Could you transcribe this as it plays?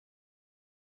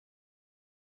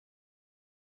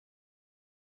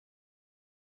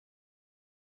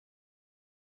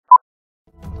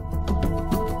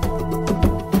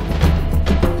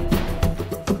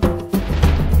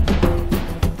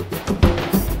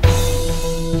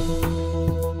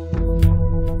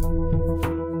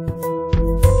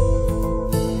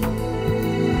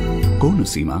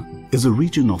Rayalaseema is a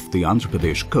region off the Andhra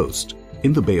Pradesh coast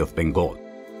in the Bay of Bengal.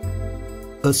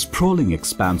 A sprawling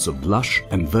expanse of lush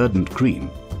and verdant green,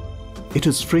 it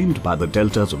is framed by the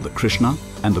deltas of the Krishna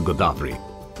and the Godavari.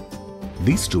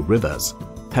 These two rivers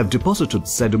have deposited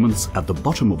sediments at the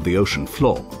bottom of the ocean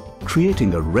floor,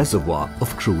 creating a reservoir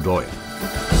of crude oil.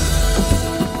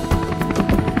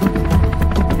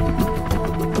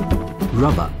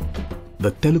 Ravva,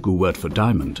 the Telugu word for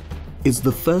diamond, is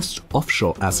the first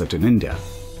offshore asset in India,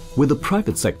 with a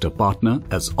private sector partner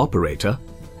as operator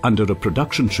under a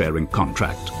production sharing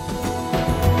contract.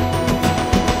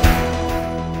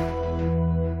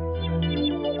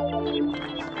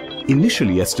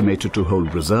 Initially estimated to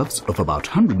hold reserves of about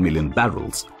 100 million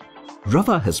barrels,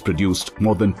 Ravva has produced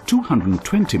more than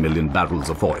 220 million barrels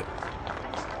of oil.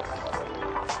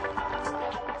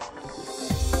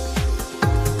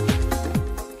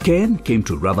 Cairn came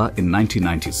to Ravva in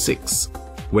 1996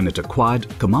 when it acquired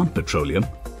Command Petroleum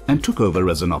and took over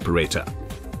as an operator.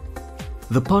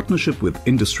 The partnership with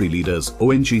industry leaders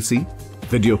ONGC,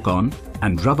 Videocon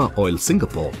and Ravva Oil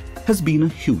Singapore has been a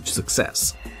huge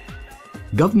success.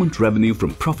 Government revenue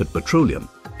from Profit Petroleum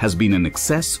has been in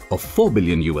excess of $4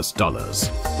 billion.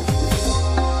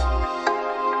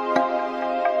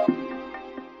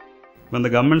 When the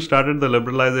government started the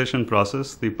liberalization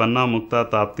process, the Panna,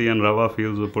 Mukta, Tapti and Ravva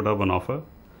fields were put up on offer.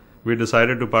 We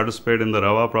decided to participate in the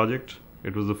Ravva project.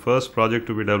 It was the first project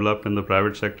to be developed in the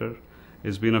private sector.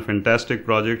 It's been a fantastic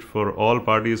project for all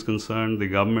parties concerned, the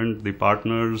government, the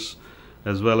partners,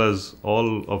 as well as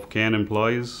all of Cairn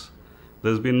employees.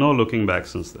 There's been no looking back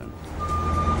since then.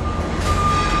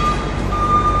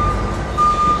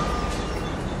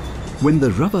 When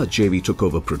the Ravva JV took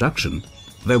over production,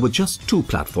 there were just 2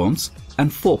 platforms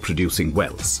and 4 producing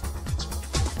wells.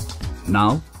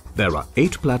 Now, there are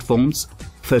 8 platforms,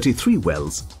 33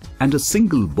 wells and a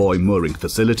single buoy mooring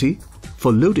facility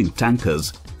for loading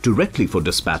tankers directly for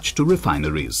dispatch to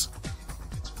refineries.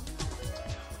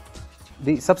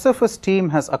 The subsurface team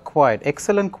has acquired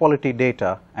excellent quality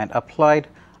data and applied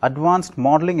advanced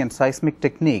modeling and seismic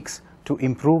techniques to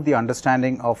improve the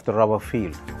understanding of the Ravva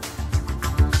field.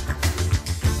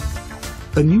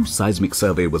 A new seismic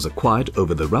survey was acquired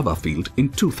over the Ravva field in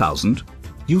 2000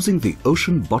 using the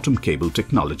ocean bottom cable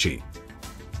technology.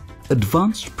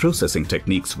 Advanced processing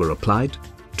techniques were applied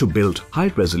to build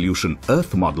high-resolution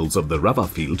earth models of the Ravva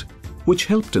field, which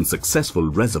helped in successful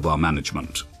reservoir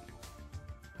management.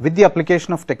 With the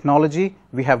application of technology,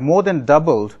 we have more than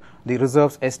doubled the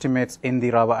reserves estimates in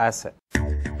the Ravva asset.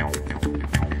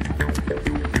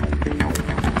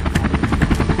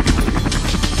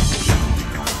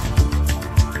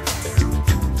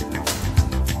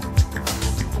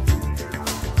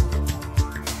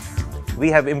 We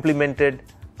have implemented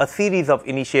a series of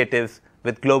initiatives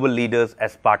with global leaders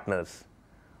as partners.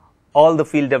 All the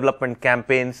field development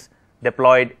campaigns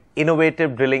deployed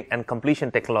innovative drilling and completion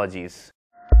technologies.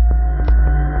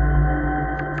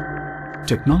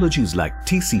 Technologies like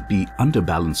TCP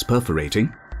underbalance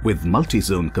perforating with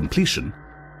multi-zone completion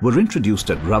were introduced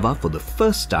at Ravva for the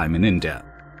first time in India.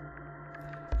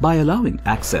 By allowing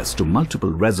access to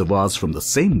multiple reservoirs from the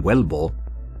same wellbore,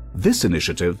 this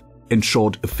initiative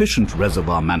ensured efficient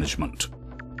reservoir management.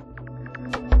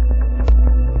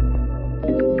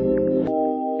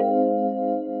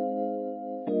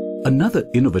 Another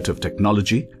innovative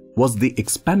technology was the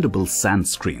expandable sand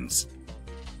screens.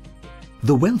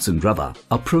 The wells in Ravva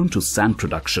are prone to sand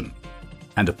production,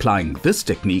 and applying this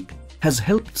technique has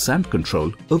helped sand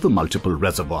control over multiple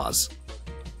reservoirs.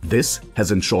 This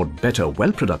has ensured better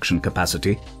well production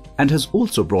capacity and has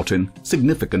also brought in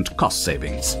significant cost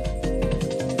savings.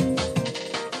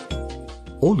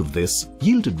 All of this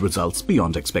yielded results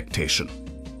beyond expectation,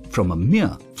 from a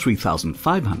mere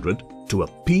 3,500 to a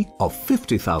peak of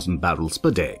 50,000 barrels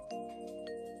per day.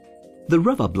 The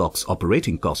Ravva block's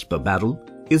operating cost per barrel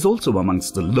is also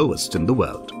amongst the lowest in the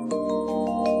world.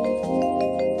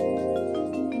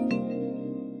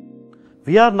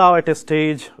 We are now at a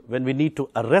stage when we need to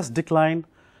arrest decline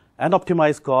and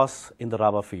optimize costs in the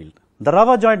Ravva field. The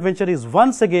Ravva joint venture is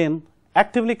once again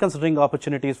actively considering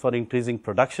opportunities for increasing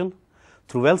production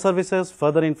through well services,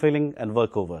 further infilling and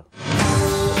workover.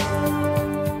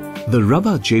 The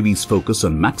Ravva JV's focus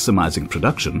on maximizing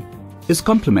production is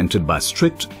complemented by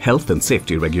strict health and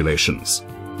safety regulations.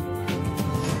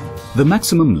 The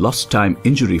maximum lost time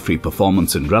injury-free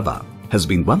performance in Ravva has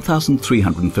been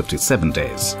 1,357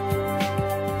 days.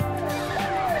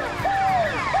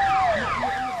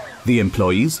 The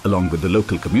employees, along with the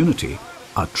local community,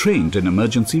 are trained in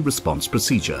emergency response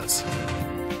procedures.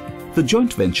 The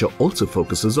joint venture also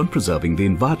focuses on preserving the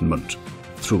environment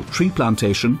through tree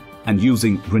plantation and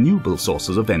using renewable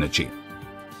sources of energy.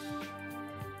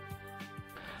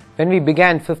 When we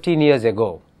began 15 years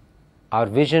ago, our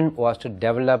vision was to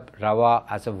develop Ravva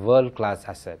as a world-class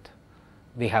asset.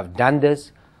 We have done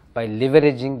this by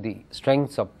leveraging the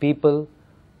strengths of people,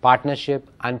 partnership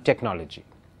and technology.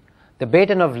 The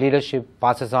baton of leadership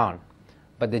passes on,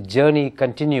 but the journey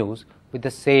continues with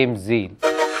the same zeal.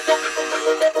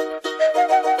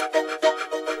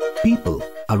 People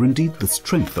are indeed the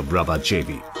strength of Ravva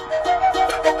JV.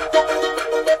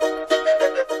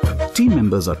 Team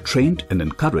members are trained and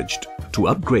encouraged to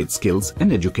upgrade skills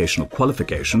and educational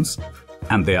qualifications,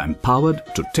 and they are empowered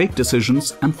to take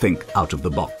decisions and think out of the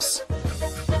box.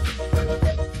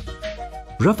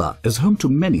 Ravva is home to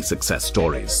many success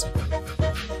stories.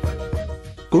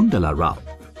 Kondala Rao,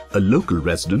 a local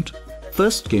resident,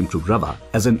 first came to Ravva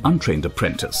as an untrained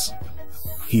apprentice.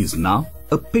 He is now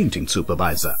a painting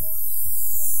supervisor.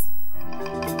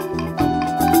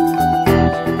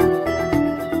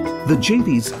 The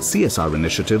JV's CSR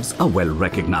initiatives are well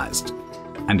recognized,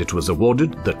 and it was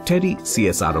awarded the Terry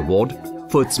CSR Award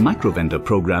for its micro-vendor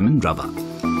program in Ravva.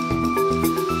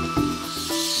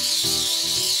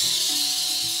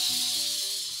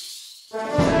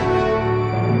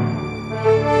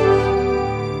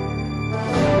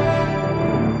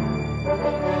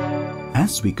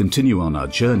 As we continue on our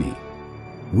journey,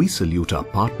 we salute our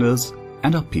partners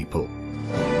and our people.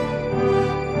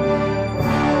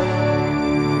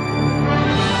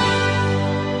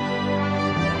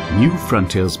 New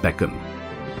frontiers beckon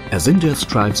as India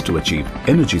strives to achieve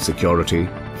energy security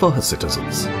for her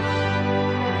citizens.